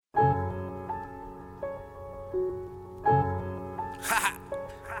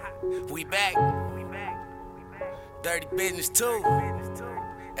We back. Dirty business too.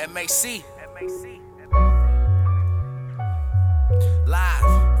 MAC.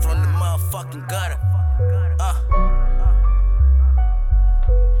 Live from the motherfucking gutter.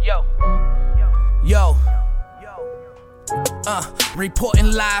 Yo.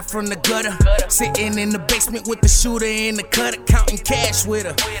 Reporting live from the gutter. Sitting in the basement with the shooter in the cutter, counting cash with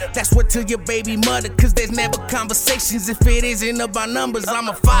her. That's what to your baby mother, cause there's never conversations if it isn't about numbers. I'm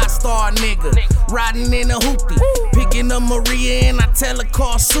a 5-star nigga, riding in a hoopty, picking up Maria and I tell her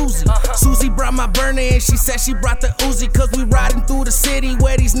call Susie. Susie brought my burner and she said she brought the Uzi, cause we riding through the city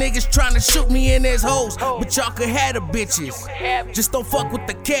where these niggas trying to shoot me and there's hoes. But y'all could have the bitches, just don't fuck with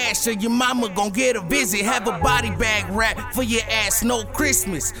the cash or your mama gon' get a visit. Have a body bag wrap for your ass, no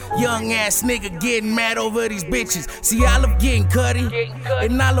Christmas. Young ass nigga getting mad over these bitches. See, I love getting cutty,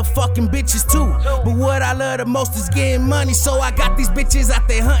 and I love fucking bitches too. But what I love the most is getting money, so I got these bitches out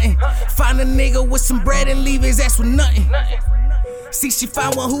there hunting. Find a nigga with some bread and leave his ass with nothing. See, she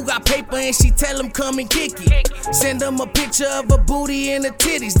found one who got paper and she tell him come and kick it. Send him a picture of her booty and her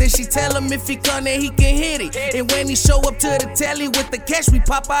titties. Then she tell him if he come then he can hit it. And when he show up to the telly with the cash, we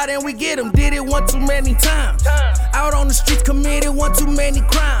pop out and we get him. Did it one too many times. Out on the streets committed one too many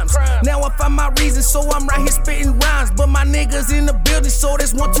crimes. Now I find my reason, so I'm right here spitting rhymes. But my niggas in the building, so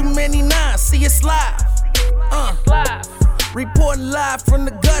there's one too many nines. See, it's live. Reporting live from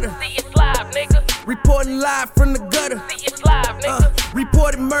the gutter. See, it's live, nigga. Reporting live from the gutter. See, it's live, nigga.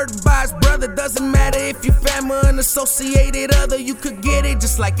 Reported murdered by his brother. Doesn't matter if you're family or an associated other. You could get it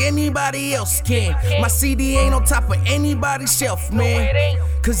just like anybody else can. My CD ain't on top of anybody's shelf, man.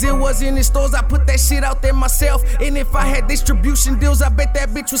 Cause it wasn't in stores, I put that shit out there myself. And if I had distribution deals, I bet that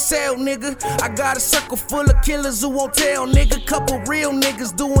bitch would sell, nigga. I got a circle full of killers who won't tell, nigga. Couple real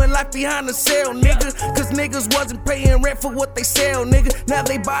niggas doing life behind the cell, nigga. Cause niggas wasn't paying rent for what they sell, nigga. Now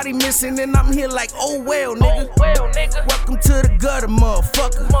they body missing and I'm here like, oh well, nigga. Welcome to the gutter,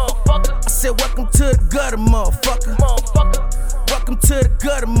 motherfucker. I said welcome to the gutter, motherfucker. Welcome to the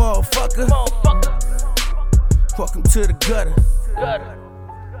gutter, motherfucker. Welcome to the gutter.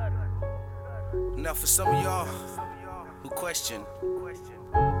 Now for some of y'all who question,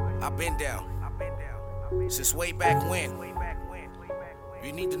 I've been down since way back when.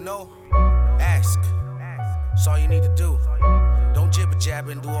 You need to know, ask. That's all you need to do. Don't jibber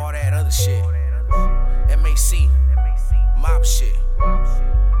jabber and do all that other shit. MAC, mob shit.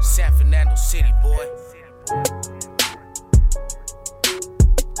 San Fernando City, boy.